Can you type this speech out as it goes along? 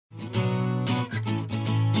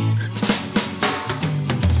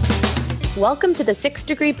Welcome to the 6th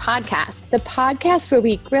Degree Podcast, the podcast where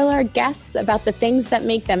we grill our guests about the things that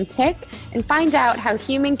make them tick and find out how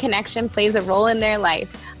human connection plays a role in their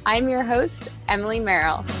life. I'm your host, Emily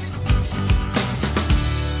Merrill.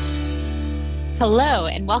 Hello,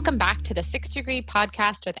 and welcome back to the 6th Degree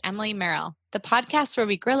Podcast with Emily Merrill, the podcast where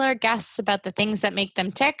we grill our guests about the things that make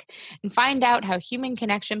them tick and find out how human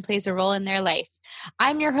connection plays a role in their life.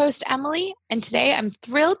 I'm your host, Emily, and today I'm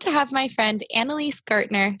thrilled to have my friend Anneliese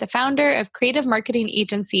Gartner, the founder of creative marketing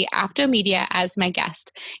agency Media, as my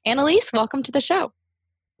guest. Anneliese, welcome to the show.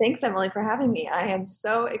 Thanks, Emily, for having me. I am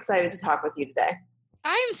so excited to talk with you today.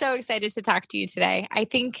 I am so excited to talk to you today. I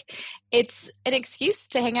think it's an excuse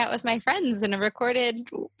to hang out with my friends in a recorded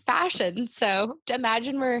fashion. So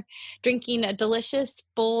imagine we're drinking a delicious,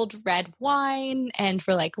 bold red wine and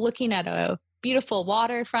we're looking at a beautiful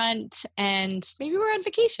waterfront and maybe we're on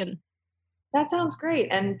vacation. That sounds great.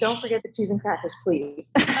 And don't forget the cheese and crackers,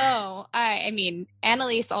 please. I mean,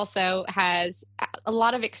 Anneliese also has a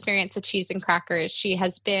lot of experience with cheese and crackers. She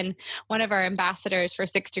has been one of our ambassadors for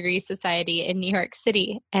 6 Degrees Society in New York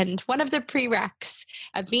City. And one of the prereqs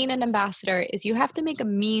of being an ambassador is you have to make a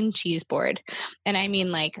mean cheese board. And I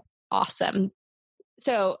mean, awesome.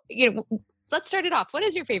 So, let's start it off. What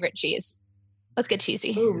is your favorite cheese? Let's get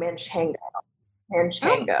cheesy. Ooh, Manchego.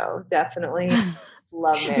 Definitely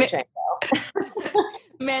love Manchego.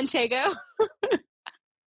 Manchego.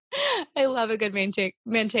 I love a good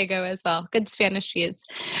manchego as well. Good Spanish cheese.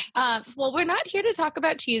 Well, we're not here to talk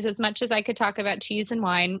about cheese as much as I could talk about cheese and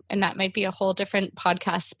wine, and that might be a whole different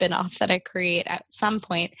podcast spinoff that I create at some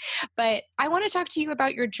point. But I want to talk to you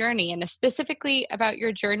about your journey, and specifically about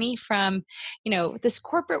your journey from, this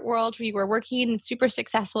corporate world where you were working super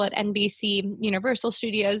successful at NBC Universal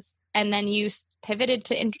Studios, and then you pivoted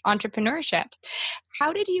to entrepreneurship.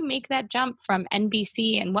 How did you make that jump from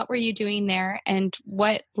NBC, and what were you doing there, and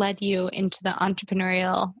what led you into the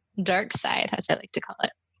entrepreneurial dark side, as I like to call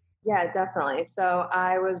it? Yeah, definitely. So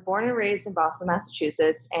I was born and raised in Boston,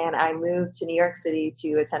 Massachusetts, and I moved to New York City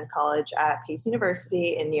to attend college at Pace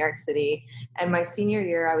University in New York City. And my senior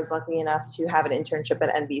year, I was lucky enough to have an internship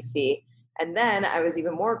at NBC. And then I was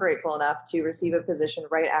even more grateful enough to receive a position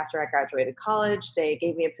right after I graduated college. They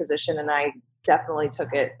gave me a position and I definitely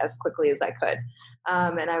took it as quickly as I could.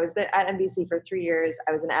 And I was at NBC for 3 years.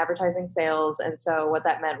 I was in advertising sales. And so what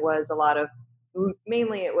that meant was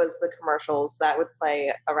mainly it was the commercials that would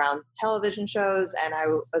play around television shows. And I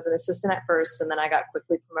was an assistant at first, and then I got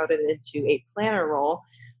quickly promoted into a planner role,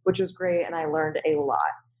 which was great. And I learned a lot.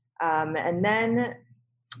 And then,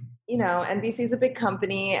 NBC is a big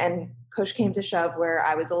company, and push came to shove where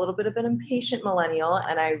I was a little bit of an impatient millennial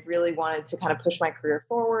and I really wanted to kind of push my career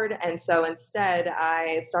forward. And so instead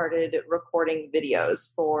I started recording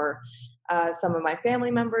videos for some of my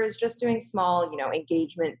family members, just doing small,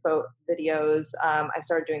 engagement videos. I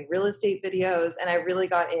started doing real estate videos, and I really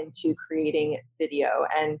got into creating video.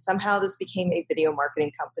 And somehow this became a video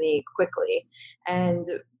marketing company quickly. And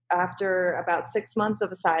after about 6 months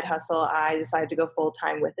of a side hustle, I decided to go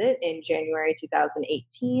full-time with it in January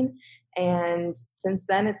 2018. And since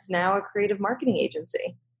then, it's now a creative marketing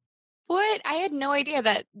agency. What? I had no idea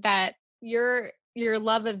that your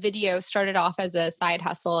love of video started off as a side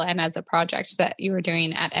hustle and as a project that you were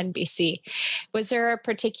doing at NBC. Was there a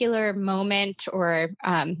particular moment, or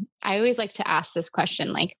I always like to ask this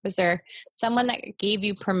question, was there someone that gave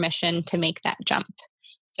you permission to make that jump?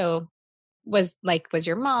 So was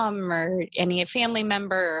your mom or any family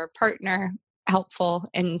member or partner helpful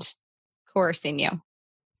in coercing you?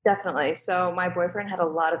 Definitely. So my boyfriend had a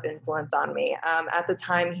lot of influence on me. At the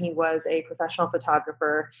time, he was a professional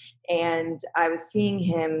photographer, and I was seeing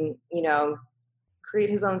him, create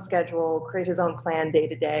his own schedule, create his own plan day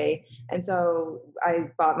to day. And so I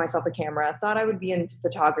bought myself a camera, thought I would be into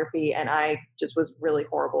photography, and I just was really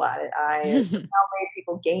horrible at it. I somehow made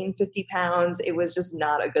people gain 50 pounds. It was just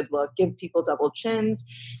not a good look, give people double chins.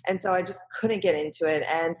 And so I just couldn't get into it.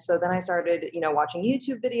 And so then I started, watching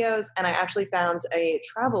YouTube videos, and I actually found a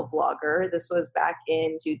travel blogger. This was back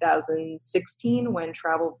in 2016 when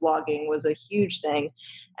travel vlogging was a huge thing.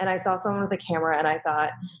 And I saw someone with a camera and I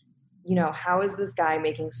thought, how is this guy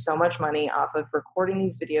making so much money off of recording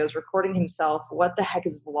these videos, recording himself? What the heck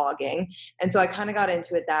is vlogging? And so I kind of got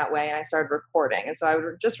into it that way, and I started recording. And so I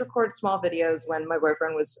would just record small videos when my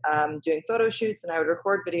boyfriend was doing photo shoots, and I would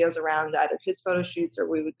record videos around either his photo shoots or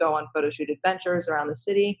we would go on photo shoot adventures around the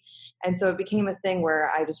city. And so it became a thing where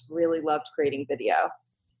I just really loved creating video.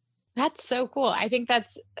 That's so cool. I think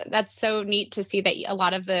that's so neat to see that a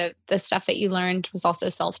lot of the stuff that you learned was also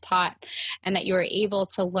self-taught, and that you were able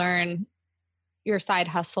to learn your side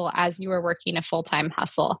hustle as you were working a full-time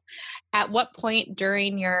hustle. At what point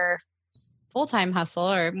during your full-time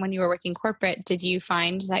hustle or when you were working corporate, did you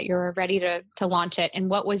find that you were ready to launch it? And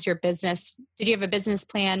what was your business? Did you have a business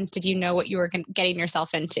plan? Did you know what you were getting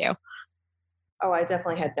yourself into? Oh, I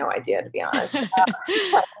definitely had no idea, to be honest.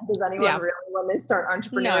 Does anyone Yeah, really, when they start no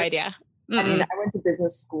entrepreneurs? idea. I mean, Mm-mm. I went to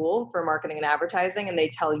business school for marketing and advertising, and they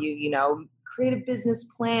tell you, create a business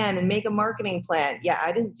plan and make a marketing plan. Yeah,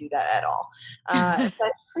 I didn't do that at all.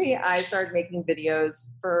 Essentially, I started making videos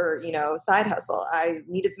for, side hustle. I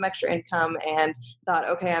needed some extra income and thought,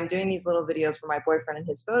 okay, I'm doing these little videos for my boyfriend and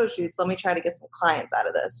his photo shoots. Let me try to get some clients out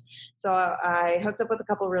of this. So I hooked up with a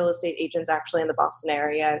couple of real estate agents actually in the Boston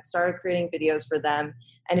area, started creating videos for them.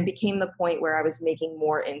 And it became the point where I was making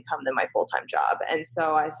more income than my full-time job. And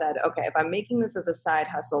so I said, okay, if I'm making this as a side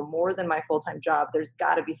hustle more than my full-time job, there's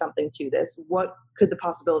got to be something to this. What could the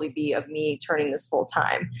possibility be of me turning this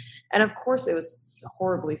full-time? And of course, it was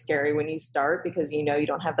horribly scary when you start because, you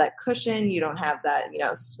don't have that cushion. You don't have that,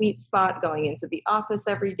 sweet spot going into the office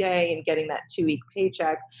every day and getting that 2-week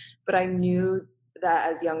paycheck. But I knew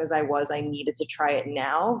that as young as I was, I needed to try it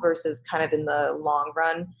now versus kind of in the long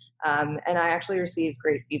run. And I actually received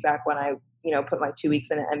great feedback when I, put my 2 weeks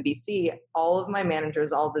in at NBC. All of my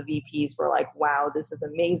managers, all the VPs were like, wow, this is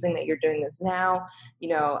amazing that you're doing this now.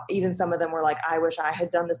 Even some of them were like, I wish I had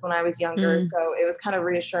done this when I was younger. Mm. So it was kind of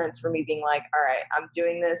reassurance for me being like, all right, I'm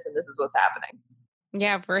doing this and this is what's happening.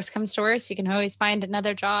 Yeah, worst comes to worst, you can always find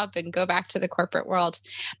another job and go back to the corporate world.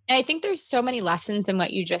 And I think there's so many lessons in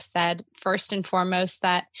what you just said. First and foremost,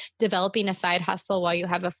 that developing a side hustle while you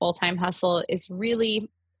have a full-time hustle is really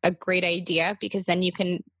a great idea because then you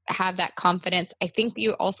can have that confidence. I think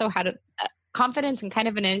you also had a confidence and kind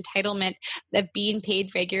of an entitlement of being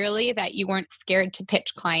paid regularly, that you weren't scared to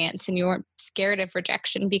pitch clients and you weren't scared of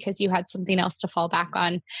rejection because you had something else to fall back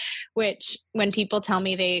on. Which when people tell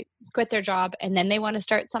me they quit their job and then they want to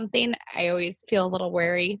start something, I always feel a little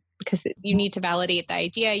wary because you need to validate the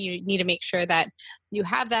idea. You need to make sure that you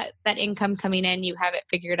have that income coming in, you have it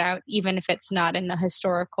figured out, even if it's not in the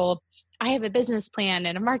historical, I have a business plan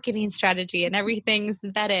and a marketing strategy and everything's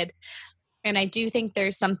vetted. And I do think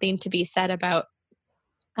there's something to be said about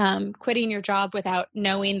quitting your job without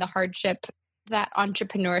knowing the hardship that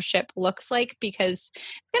entrepreneurship looks like, because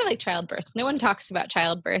it's kind of like childbirth. No one talks about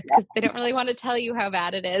childbirth because they don't really want to tell you how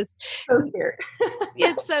bad it is. So scared.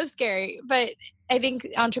 It's so scary. But I think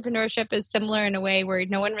entrepreneurship is similar in a way where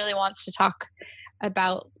no one really wants to talk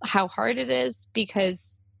about how hard it is,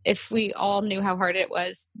 because if we all knew how hard it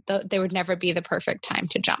was, there would never be the perfect time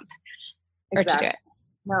to jump or to do Exactly. it.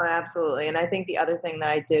 No, absolutely. And I think the other thing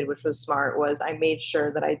that I did, which was smart, was I made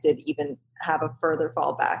sure that I did even have a further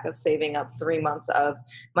fallback of saving up 3 months of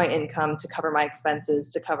my income to cover my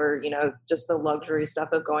expenses, to cover, just the luxury stuff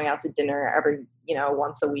of going out to dinner every,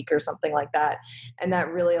 once a week or something like that. And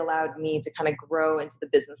that really allowed me to kind of grow into the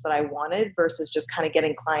business that I wanted versus just kind of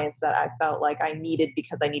getting clients that I felt like I needed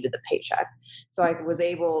because I needed the paycheck. So I was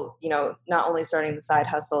able, not only starting the side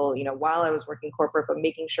hustle, while I was working corporate, but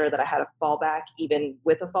making sure that I had a fallback, even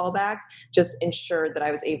with a fallback, just ensured that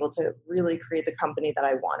I was able to really create the company that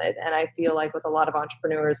I wanted. And I feel like with a lot of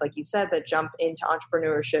entrepreneurs, like you said, that jump into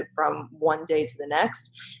entrepreneurship from one day to the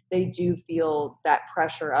next, they do feel that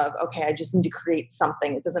pressure of, okay, I just need to create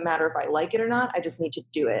something. It doesn't matter if I like it or not. I just need to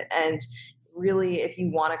do it. And really, if you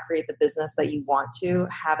want to create the business that you want to,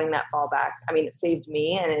 having that fallback, I mean, it saved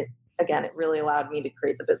me. And it really allowed me to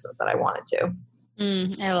create the business that I wanted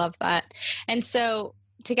to. I love that. And so,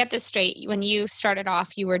 to get this straight, when you started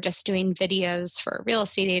off, you were just doing videos for real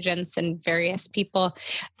estate agents and various people.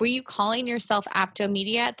 Were you calling yourself Apto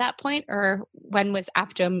Media at that point, or when was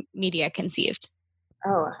Apto Media conceived?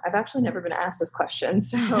 Oh, I've actually never been asked this question.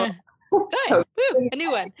 So, Good. so Woo, a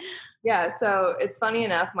new one. yeah. So it's funny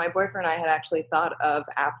enough, my boyfriend and I had actually thought of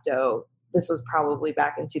Apto. This was probably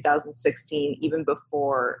back in 2016, even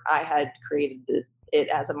before I had created it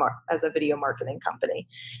as a video marketing company.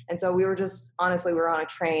 And so we were just, honestly, we were on a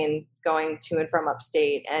train going to and from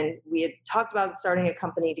upstate, and we had talked about starting a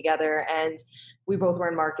company together, and we both were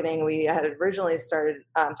in marketing. We had originally started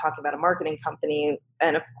talking about a marketing company.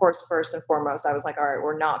 And of course, first and foremost, I was like, all right,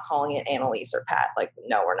 we're not calling it Anneliese or Pat. Like,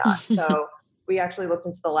 no, we're not. So we actually looked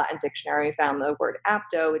into the Latin dictionary, found the word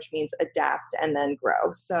apto, which means adapt and then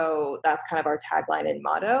grow. So that's kind of our tagline and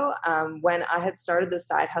motto. When I had started the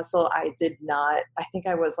side hustle, I think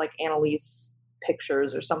I was like Annalise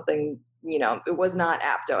Pictures or something, it was not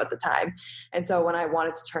apto at the time. And so when I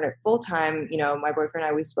wanted to turn it full time, my boyfriend and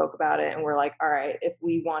I, we spoke about it and we're like, all right, if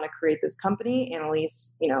we want to create this company,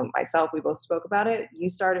 Annalise, myself, we both spoke about it. You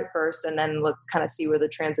start it first and then let's kind of see where the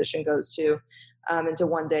transition goes to. into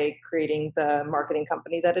one day creating the marketing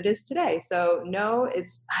company that it is today. So no,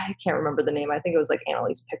 I can't remember the name. I think it was like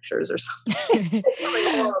Anneliese Pictures or something.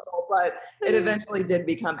 Something horrible, but it eventually did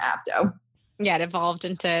become Apto. Yeah, it evolved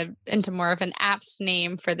into more of an apt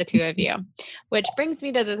name for the two of you, which brings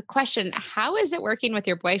me to the question: how is it working with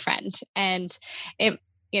your boyfriend? And it,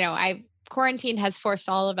 I quarantine has forced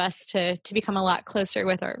all of us to become a lot closer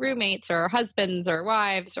with our roommates or our husbands or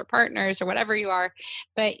wives or partners or whatever you are.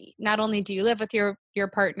 But not only do you live with your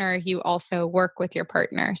partner, you also work with your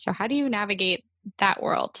partner. So how do you navigate that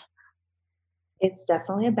world? It's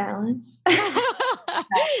definitely a balance.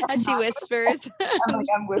 As she whispers.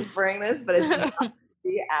 I'm whispering this, but it's not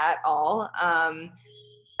easy at all.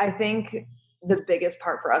 I think the biggest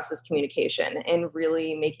part for us is communication and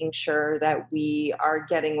really making sure that we are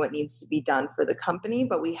getting what needs to be done for the company,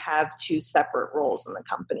 but we have two separate roles in the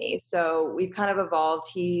company. So we've kind of evolved.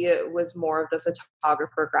 He was more of the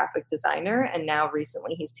photographer, graphic designer, and now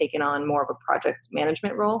recently he's taken on more of a project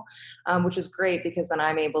management role, which is great because then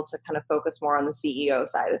I'm able to kind of focus more on the CEO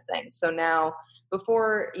side of things. So now,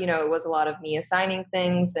 before, it was a lot of me assigning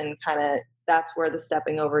things and kind of that's where the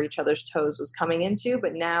stepping over each other's toes was coming into.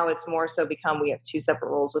 But now it's more so become we have two separate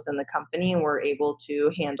roles within the company and we're able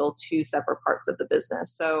to handle two separate parts of the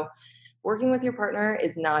business. So working with your partner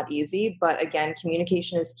is not easy, but again,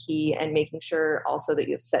 communication is key and making sure also that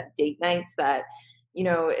you have set date nights that,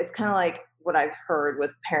 it's kind of like what I've heard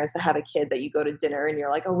with parents that have a kid that you go to dinner and you're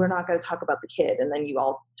like, oh, we're not going to talk about the kid. And then you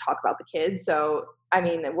all talk about the kid. So, I'm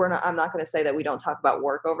not going to say that we don't talk about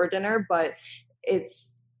work over dinner, but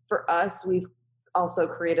it's for us, we've also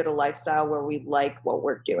created a lifestyle where we like what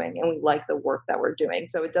we're doing and we like the work that we're doing.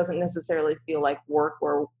 So it doesn't necessarily feel like work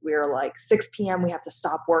where we're like 6 p.m. we have to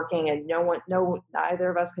stop working and neither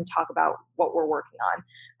of us can talk about what we're working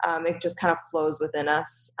on. It just kind of flows within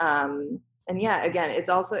us. And yeah, again, it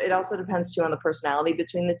also depends too on the personality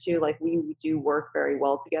between the two. Like we do work very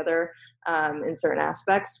well together in certain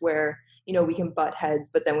aspects where, we can butt heads,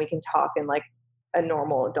 but then we can talk in like a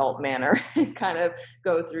normal adult manner and kind of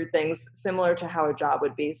go through things similar to how a job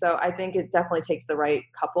would be. So I think it definitely takes the right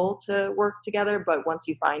couple to work together. But once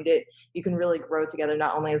you find it, you can really grow together,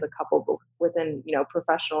 not only as a couple, but within,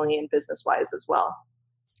 professionally and business wise as well.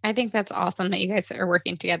 I think that's awesome that you guys are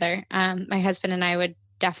working together. My husband and I would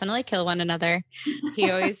definitely kill one another. He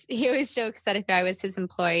always jokes that if I was his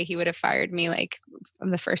employee, he would have fired me like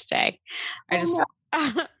from the first day. I just,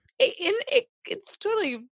 it's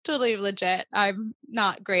totally legit. I'm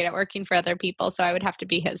not great at working for other people, so I would have to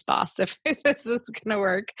be his boss if this is going to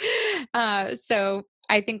work. So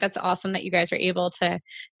I think that's awesome that you guys are able to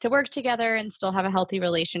work together and still have a healthy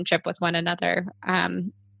relationship with one another,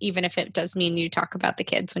 even if it does mean you talk about the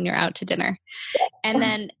kids when you're out to dinner. Yes. And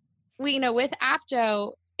then with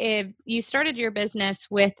Apto, if you started your business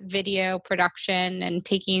with video production and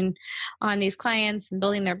taking on these clients and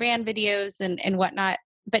building their brand videos and whatnot.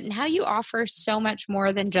 But now you offer so much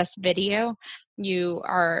more than just video. You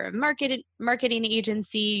are a marketing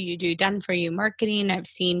agency. You do done for you marketing. I've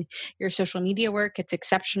seen your social media work. It's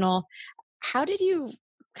exceptional. How did you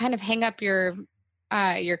kind of hang up your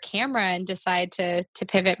camera and decide to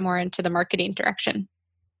pivot more into the marketing direction?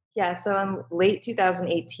 Yeah, so in late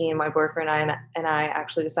 2018, my boyfriend and I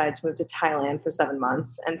actually decided to move to Thailand for 7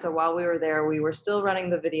 months. And so while we were there, we were still running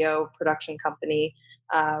the video production company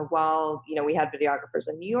while, we had videographers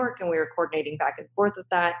in New York and we were coordinating back and forth with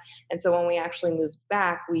that. And so when we actually moved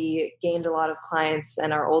back, we gained a lot of clients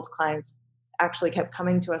and our old clients actually kept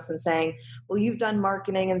coming to us and saying, well, you've done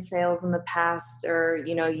marketing and sales in the past, or,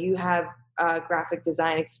 you have graphic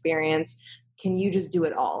design experience. Can you just do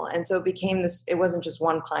it all? And so it became this, it wasn't just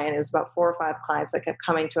one client, it was about 4 or 5 clients that kept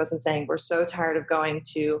coming to us and saying, we're so tired of going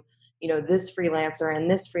to, this freelancer and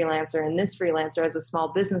this freelancer and this freelancer. As a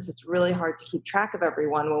small business, it's really hard to keep track of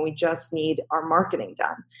everyone when we just need our marketing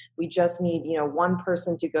done. We just need, one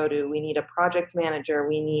person to go to. We need a project manager.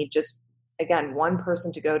 We need just, again, one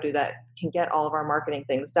person to go to that can get all of our marketing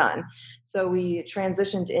things done. So we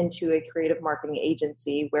transitioned into a creative marketing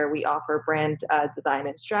agency where we offer brand design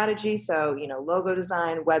and strategy. So, logo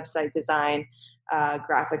design, website design,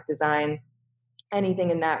 graphic design, anything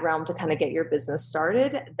in that realm to kind of get your business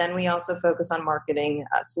started. Then we also focus on marketing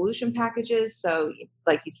solution packages. So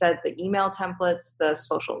like you said, the email templates, the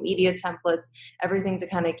social media templates, everything to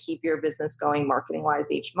kind of keep your business going marketing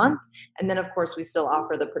wise each month. And then of course we still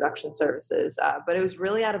offer the production services, but it was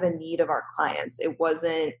really out of a need of our clients. It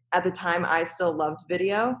wasn't, at the time I still loved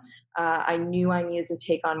video. I knew I needed to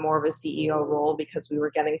take on more of a CEO role because we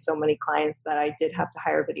were getting so many clients that I did have to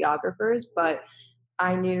hire videographers, but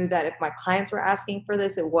I knew that if my clients were asking for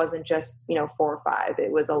this, it wasn't just, 4 or 5.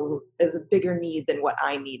 It was a bigger need than what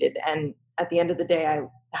I needed. And at the end of the day, I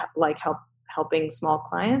like helping small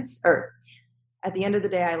clients, or at the end of the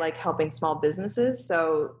day, I like helping small businesses.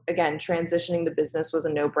 So again, transitioning the business was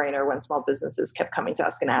a no-brainer when small businesses kept coming to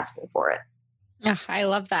us and asking for it. Ugh, I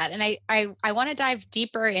love that. And I want to dive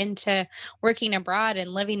deeper into working abroad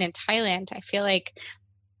and living in Thailand. I feel like,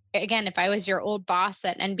 again, if I was your old boss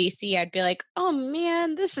at NBC, I'd be like, oh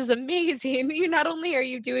man, this is amazing. You not only are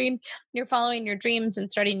you're following your dreams and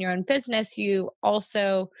starting your own business, you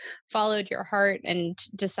also followed your heart and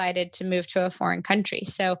decided to move to a foreign country.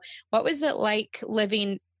 So, what was it like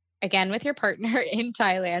living again with your partner in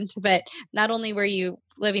Thailand? But not only were you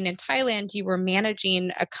living in Thailand, you were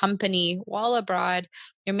managing a company while abroad.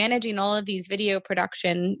 You're managing all of these video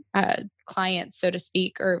production clients, so to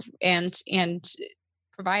speak, and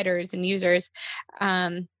providers and users.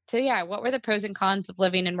 So yeah, what were the pros and cons of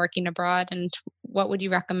living and working abroad, and what would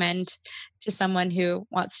you recommend to someone who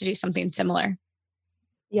wants to do something similar?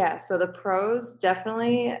 Yeah, so the pros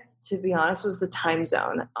definitely, to be honest, was the time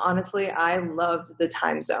zone. Honestly, I loved the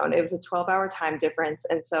time zone. It was a 12-hour time difference.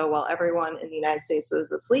 And so while everyone in the United States was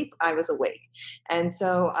asleep, I was awake. And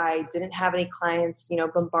so I didn't have any clients,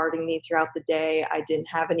 bombarding me throughout the day. I didn't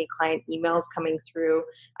have any client emails coming through.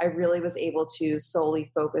 I really was able to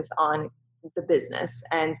solely focus on the business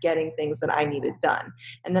and getting things that I needed done.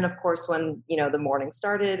 And then of course when, the morning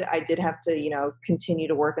started, I did have to, continue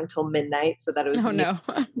to work until midnight so that it was Oh in the no.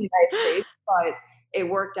 United States, but it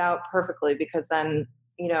worked out perfectly because then,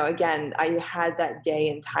 again, I had that day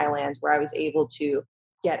in Thailand where I was able to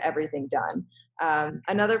get everything done.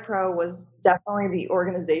 Another pro was definitely the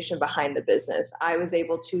organization behind the business. I was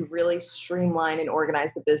able to really streamline and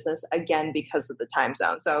organize the business again because of the time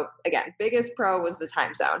zone. So again, biggest pro was the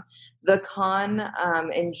time zone. The con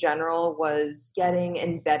in general was getting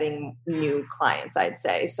and vetting new clients, I'd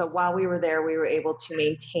say. So while we were there, we were able to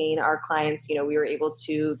maintain our clients. We were able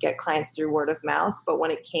to get clients through word of mouth. But when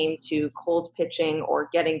it came to cold pitching or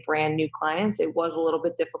getting brand new clients, it was a little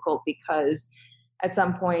bit difficult because at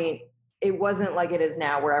some point, it wasn't like it is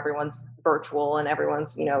now where everyone's virtual and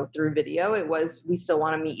everyone's, through video. It was, we still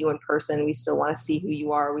want to meet you in person. We still want to see who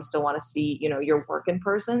you are. We still want to see, your work in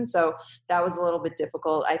person. So that was a little bit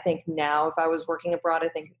difficult. I think now if I was working abroad, I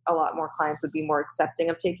think a lot more clients would be more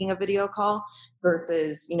accepting of taking a video call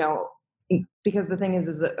versus, because the thing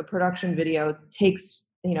is a production video takes,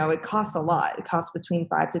 it costs a lot. It costs between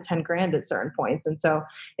 5 to 10 grand at certain points. And so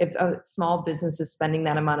if a small business is spending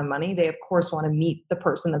that amount of money, they of course want to meet the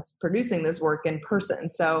person that's producing this work in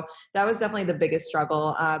person. So that was definitely the biggest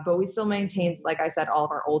struggle. But we still maintained, like I said, all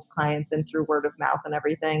of our old clients and through word of mouth and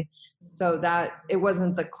everything. So that it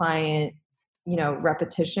wasn't the client,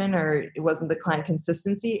 repetition, or it wasn't the client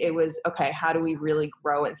consistency. It was, okay, how do we really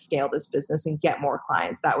grow and scale this business and get more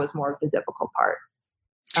clients? That was more of the difficult part.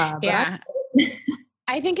 Yeah.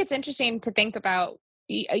 I think it's interesting to think about.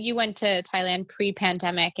 You went to Thailand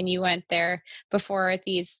pre-pandemic and you went there before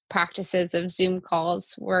these practices of Zoom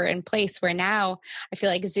calls were in place, where now I feel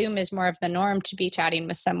like Zoom is more of the norm to be chatting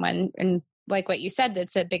with someone. And like what you said,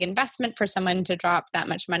 it's a big investment for someone to drop that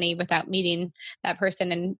much money without meeting that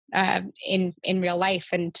person in real life.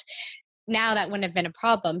 And now that wouldn't have been a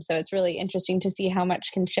problem. So it's really interesting to see how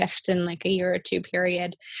much can shift in like a year or two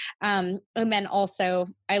period. And then also,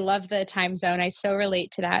 I love the time zone. I so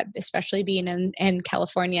relate to that, especially being in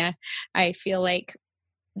California. I feel like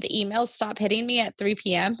the emails stop hitting me at 3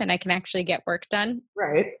 p.m. and I can actually get work done.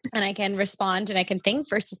 Right. And I can respond and I can think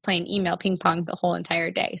versus playing email ping pong the whole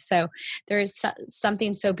entire day. So there's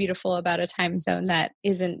something so beautiful about a time zone that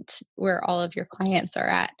isn't where all of your clients are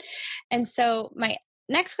at. And so my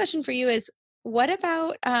next question for you is, what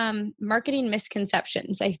about marketing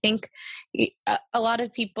misconceptions? I think a lot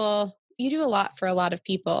of people, you do a lot for a lot of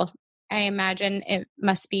people. I imagine it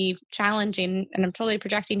must be challenging, and I'm totally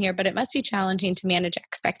projecting here, but it must be challenging to manage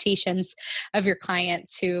expectations of your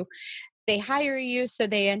clients who they hire you, so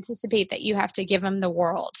they anticipate that you have to give them the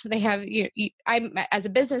world. They have I'm as a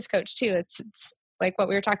business coach too. It's like what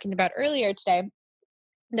we were talking about earlier today.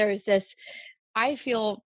 There's this, I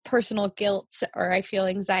feel personal guilt or I feel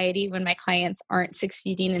anxiety when my clients aren't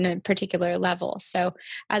succeeding in a particular level. So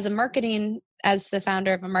as the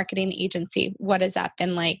founder of a marketing agency, what has that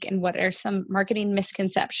been like? And what are some marketing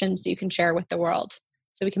misconceptions you can share with the world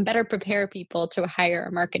so we can better prepare people to hire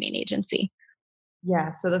a marketing agency? Yeah.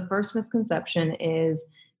 So the first misconception is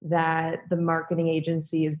that the marketing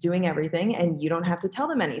agency is doing everything and you don't have to tell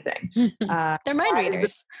them anything. They're mind That is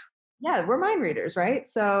readers. Yeah, we're mind readers, right?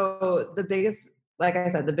 So like I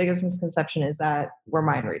said, the biggest misconception is that we're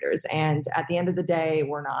mind readers. And at the end of the day,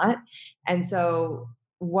 we're not. And so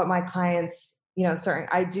what my clients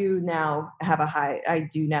I do now I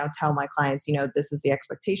do now tell my clients, this is the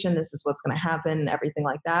expectation, this is what's going to happen, everything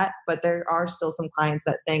like that. But there are still some clients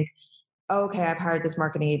that think, okay, I've hired this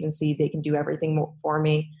marketing agency. They can do everything for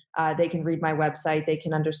me. They can read my website. They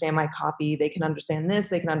can understand my copy. They can understand this.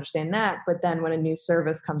 They can understand that. But then when a new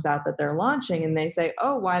service comes out that they're launching and they say,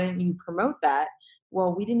 oh, why didn't you promote that?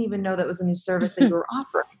 Well, we didn't even know that was a new service that you were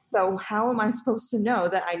offering. So how am I supposed to know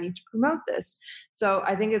that I need to promote this? So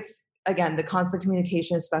I think it's, again, the constant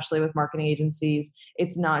communication, especially with marketing agencies.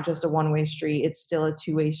 It's not just a one-way street. It's still a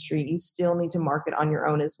two-way street. You still need to market on your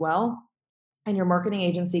own as well. And your marketing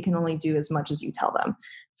agency can only do as much as you tell them.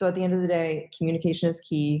 So at the end of the day, communication is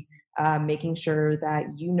key. Making sure that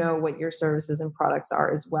you know what your services and products are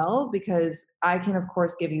as well, because I can of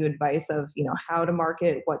course give you advice of how to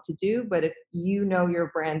market, what to do, but if you know your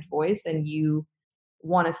brand voice and you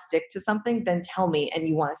want to stick to something, then tell me and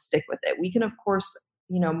you want to stick with it. We can of course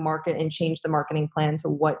market and change the marketing plan to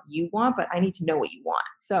what you want, but I need to know what you want.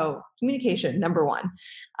 So communication, number one.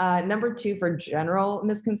 Number two, for general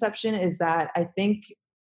misconception, is that I think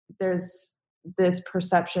there's this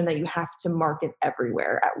perception that you have to market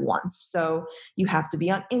everywhere at once. So you have to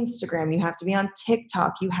be on Instagram, you have to be on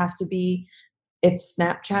TikTok, you have to be, if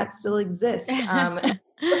Snapchat still exists, I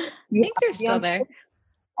you think have they're to be still on. there.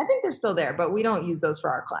 I think they're still there, but we don't use those for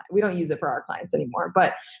our client. We don't use it for our clients anymore.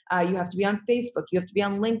 But you have to be on Facebook. You have to be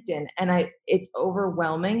on LinkedIn, and it's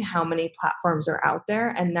overwhelming how many platforms are out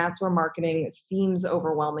there, and that's where marketing seems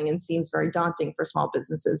overwhelming and seems very daunting for small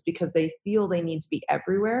businesses because they feel they need to be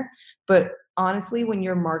everywhere. But honestly, when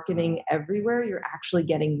you're marketing everywhere, you're actually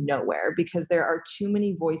getting nowhere because there are too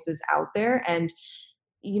many voices out there, and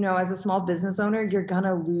as a small business owner, you're going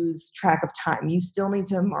to lose track of time. You still need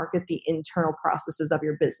to market the internal processes of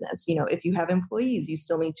your business. If you have employees, you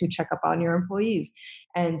still need to check up on your employees.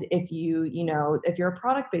 And if if you're a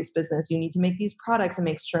product-based business, you need to make these products and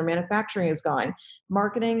make sure manufacturing is going.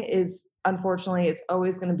 Marketing is, unfortunately, it's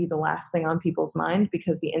always going to be the last thing on people's mind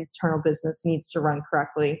because the internal business needs to run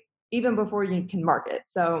correctly even before you can market.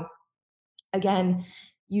 So again,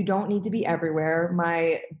 you don't need to be everywhere.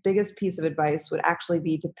 My biggest piece of advice would actually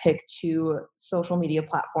be to pick two social media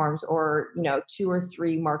platforms or, two or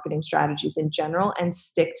three marketing strategies in general and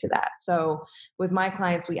stick to that. So with my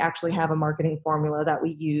clients, we actually have a marketing formula that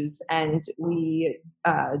we use, and we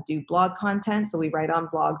do blog content. So we write on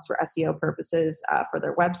blogs for SEO purposes for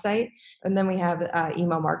their website. And then we have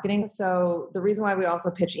email marketing. So the reason why we also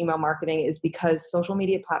pitch email marketing is because social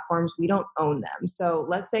media platforms, we don't own them. So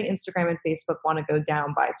let's say Instagram and Facebook want to go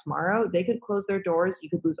down by tomorrow. They could close their doors. You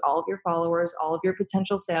could lose all of your followers, all of your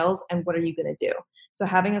potential sales. And what are you going to do? So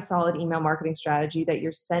having a solid email marketing strategy that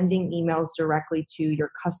you're sending emails directly to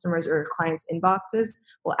your customers or your clients' inboxes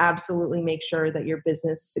will absolutely make sure that your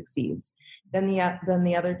business succeeds. Then the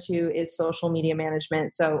other two is social media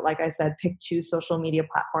management. So like I said, pick two social media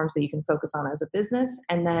platforms that you can focus on as a business.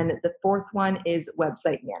 And then the fourth one is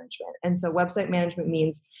website management. And so website management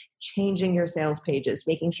means changing your sales pages,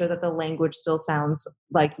 making sure that the language still sounds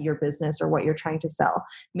like your business or what you're trying to sell,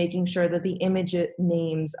 making sure that the image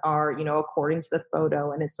names are, according to the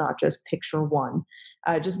photo and it's not just picture one.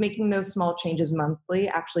 Just making those small changes monthly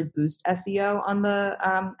actually boost SEO on the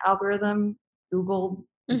algorithm, Google,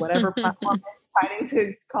 whatever platform I'm fighting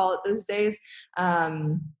to call it these days.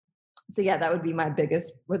 So yeah, that would be my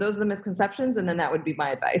biggest, well, those are the misconceptions. And then that would be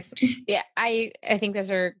my advice. Yeah, I think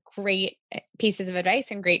those are great pieces of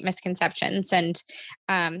advice and great misconceptions. And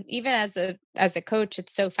even as a coach,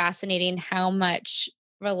 it's so fascinating how much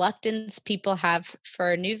reluctance people have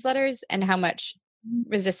for newsletters and how much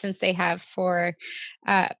resistance they have for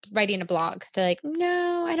writing a blog. They're like,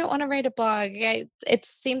 no, I don't want to write a blog. It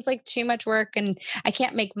seems like too much work and I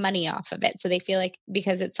can't make money off of it. So they feel like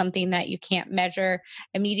because it's something that you can't measure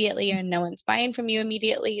immediately and no one's buying from you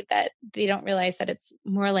immediately, that they don't realize that it's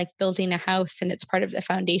more like building a house and it's part of the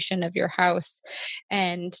foundation of your house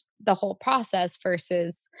and the whole process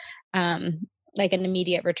versus like an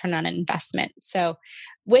immediate return on investment. So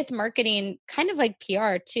with marketing, kind of like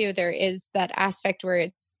PR too, there is that aspect where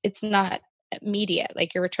it's not immediate.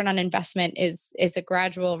 Like your return on investment is a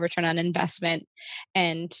gradual return on investment,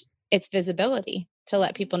 and it's visibility to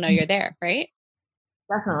let people know you're there, right?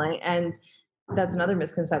 Definitely. And that's another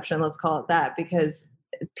misconception, let's call it that, because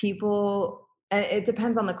people, and it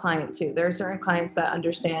depends on the client too. There are certain clients that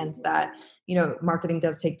understand that, marketing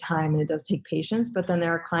does take time and it does take patience, but then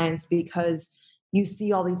there are clients because you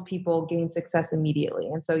see all these people gain success immediately.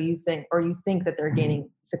 And so you think that they're gaining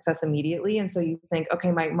success immediately. And so you think,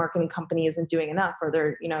 okay, my marketing company isn't doing enough, or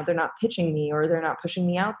they're not pitching me, or they're not pushing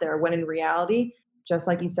me out there. When in reality, just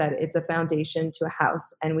like you said, it's a foundation to a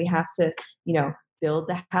house, and we have to, build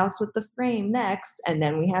the house with the frame next, and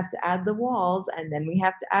then we have to add the walls, and then we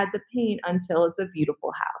have to add the paint until it's a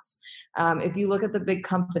beautiful house. If you look at the big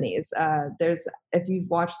companies, if you've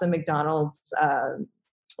watched the McDonald's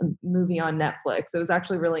movie on Netflix, it was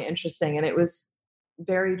actually really interesting, and it was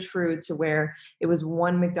very true to where it was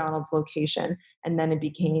one McDonald's location and then it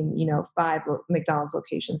became, five McDonald's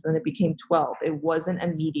locations, and it became 12. It wasn't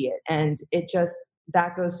immediate. And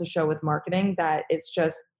that goes to show with marketing that it's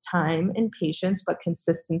just time and patience, but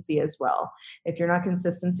consistency as well. If you're not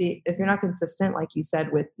consistent, like you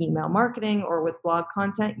said, with email marketing or with blog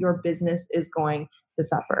content, your business is going to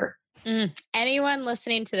suffer. Anyone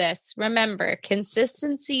listening to this, remember,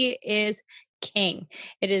 consistency is king.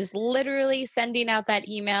 It is literally sending out that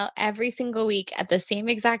email every single week at the same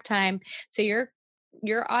exact time, so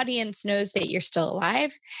your audience knows that you're still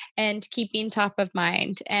alive and keeping top of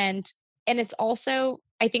mind. And it's also,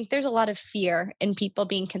 I think there's a lot of fear in people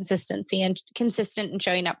being consistent and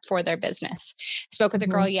showing up for their business. I spoke with a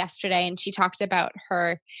girl yesterday, and she talked about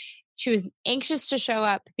she was anxious to show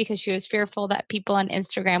up because she was fearful that people on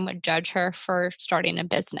Instagram would judge her for starting a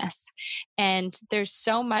business. And there's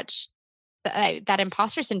so much that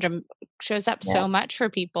imposter syndrome shows up so much for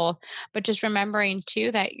people, but just remembering too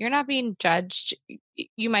that you're not being judged.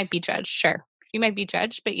 You might be judged, sure. You might be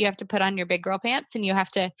judged, but you have to put on your big girl pants, and you have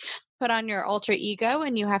to put on your alter ego,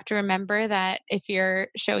 and you have to remember that if you're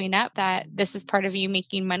showing up, that this is part of you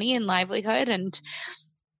making money and livelihood, and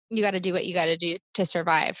you got to do what you got to do to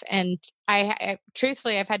survive. And I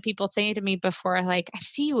truthfully, I've had people say to me before, like, I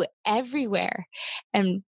see you everywhere.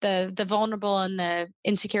 And the vulnerable and the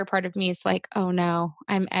insecure part of me is like, oh no,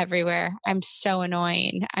 I'm everywhere. I'm so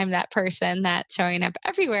annoying. I'm that person that's showing up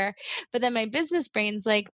everywhere. But then my business brain's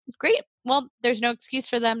like, great. Well, there's no excuse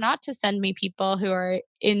for them not to send me people who are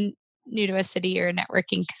new to a city or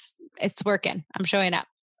networking, because it's working. I'm showing up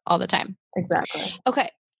all the time. Exactly. Okay.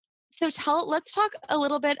 So let's talk a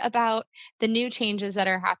little bit about the new changes that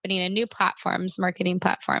are happening in new platforms, marketing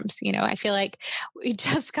platforms. I feel like we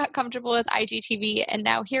just got comfortable with IGTV, and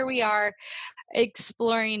now here we are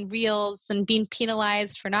exploring Reels and being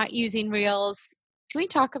penalized for not using Reels. Can we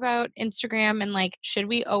talk about Instagram, and like, should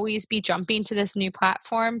we always be jumping to this new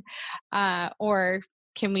platform, or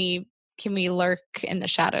can we lurk in the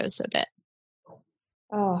shadows a bit?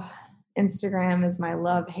 Oh, Instagram is my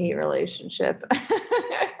love-hate relationship.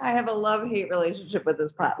 I have a love-hate relationship with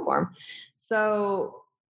this platform. So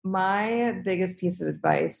my biggest piece of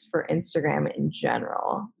advice for Instagram in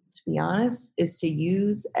general, to be honest, is to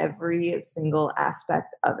use every single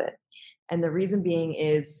aspect of it. And the reason being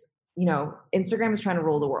is, Instagram is trying to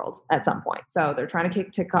rule the world at some point. So they're trying to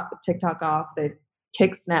kick TikTok off. They've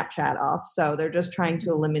kicked Snapchat off. So they're just trying to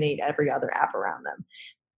eliminate every other app around them.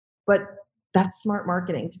 But that's smart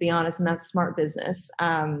marketing, to be honest, and that's smart business.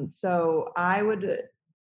 So I would,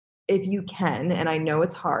 if you can, and I know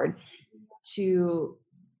it's hard, to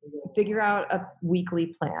figure out a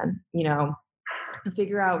weekly plan,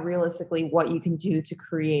 figure out realistically what you can do to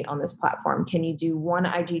create on this platform. Can you do one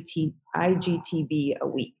IGTV a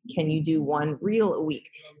week? Can you do one reel a week?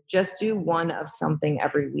 Just do one of something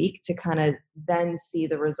every week to kind of then see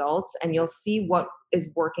the results, and you'll see what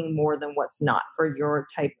is working more than what's not for your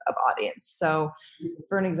type of audience. So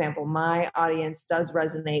for an example, my audience does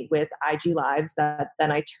resonate with IG lives that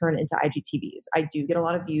then I turn into IGTVs. I do get a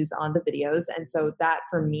lot of views on the videos, and so that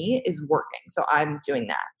for me is working. So I'm doing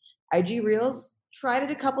that. IG reels, tried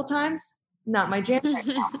it a couple times, not my jam right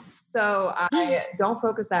now. So I don't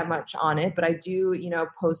focus that much on it, but I do,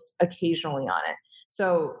 post occasionally on it.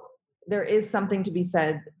 So there is something to be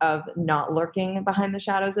said of not lurking behind the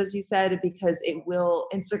shadows, as you said, because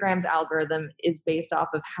Instagram's algorithm is based off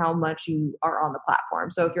of how much you are on the platform.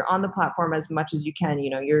 So if you're on the platform as much as you can,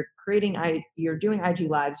 you're doing IG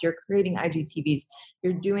lives, you're creating IGTVs,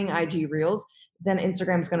 you're doing IG reels, then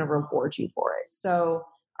Instagram's going to reward you for it. So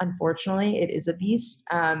unfortunately, it is a beast.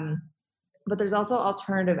 But there's also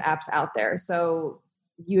alternative apps out there. So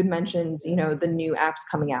you had mentioned, the new apps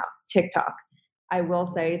coming out, TikTok. I will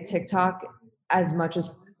say TikTok, as much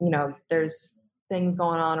as, there's things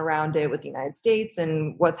going on around it with the United States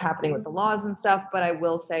and what's happening with the laws and stuff. But I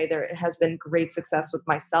will say there has been great success with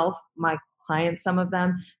myself, my clients, some of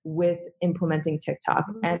them, with implementing TikTok.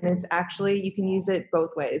 And it's actually, you can use it both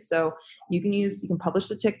ways. So you can publish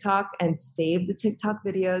the TikTok and save the TikTok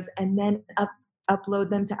videos and then upload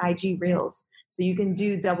them to IG Reels. So you can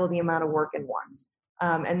do double the amount of work in once.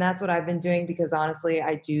 And that's what I've been doing, because honestly,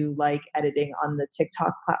 I do like editing on the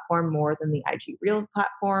TikTok platform more than the IG Reel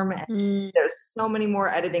platform. And there's so many more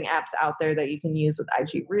editing apps out there that you can use with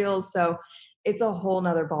IG Reels. So it's a whole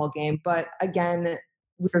nother ball game. But again,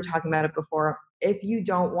 we were talking about it before. If you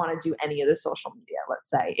don't want to do any of the social media, let's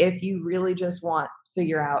say, if you really just want to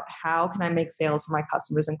figure out how can I make sales for my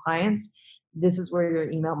customers and clients, this is where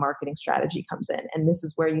your email marketing strategy comes in. And this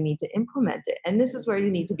is where you need to implement it. And this is where you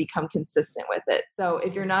need to become consistent with it. So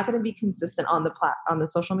if you're not going to be consistent on the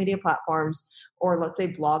social media platforms, or let's say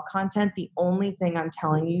blog content, the only thing I'm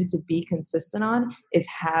telling you to be consistent on is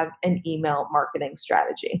have an email marketing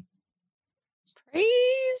strategy.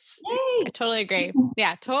 Praise. Yay! I totally agree.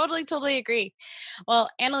 Yeah, totally agree. Well,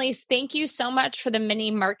 Anneliese, thank you so much for the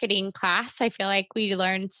mini marketing class. I feel like we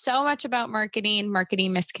learned so much about marketing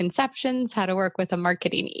misconceptions, how to work with a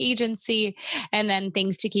marketing agency, and then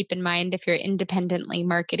things to keep in mind if you're independently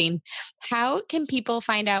marketing. How can people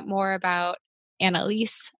find out more about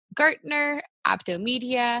Anneliese, Gartner, Apto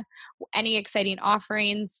Media, any exciting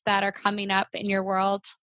offerings that are coming up in your world?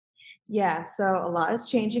 Yeah, so a lot is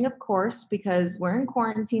changing, of course, because we're in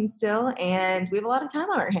quarantine still and we have a lot of time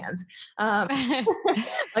on our hands,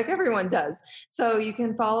 like everyone does. So you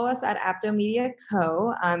can follow us at Apto Media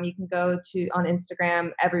Co. You can go to on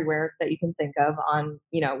Instagram, everywhere that you can think of.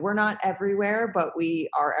 We're not everywhere, but we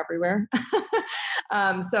are everywhere.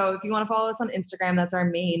 So if you want to follow us on Instagram, that's our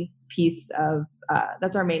main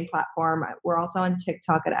that's our main platform. We're also on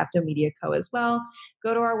TikTok at Apto Media Co. as well.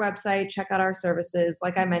 Go to our website, check out our services.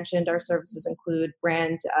 Like I mentioned, our services include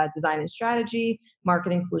brand design and strategy,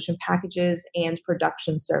 marketing solution packages, and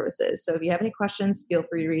production services. So if you have any questions, feel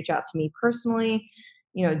free to reach out to me personally,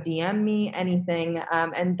 DM me, anything.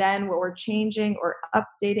 And then what we're changing or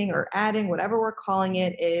updating or adding, whatever we're calling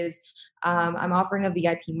it, is I'm offering a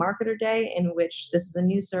VIP Marketer Day, in which this is a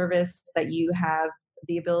new service that you have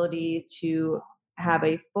the ability to have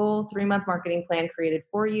a full 3-month marketing plan created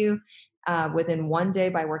for you within one day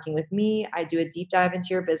by working with me. I do a deep dive into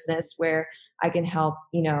your business where I can help,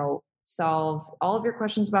 solve all of your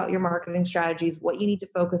questions about your marketing strategies, what you need to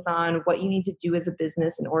focus on, what you need to do as a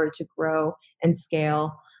business in order to grow and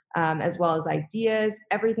scale, as well as ideas,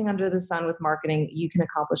 everything under the sun with marketing. You can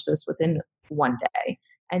accomplish this within one day.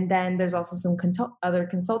 And then there's also some other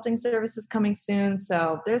consulting services coming soon.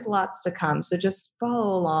 So there's lots to come. So just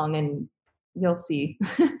follow along and you'll see.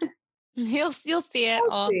 You'll see it You'll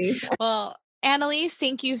all. see. Well, Anneliese,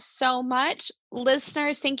 thank you so much.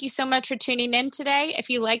 Listeners, thank you so much for tuning in today. If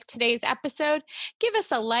you liked today's episode, give us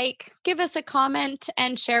a like, give us a comment,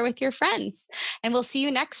 and share with your friends. And we'll see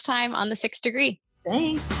you next time on The 6th Degree.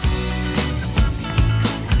 Thanks.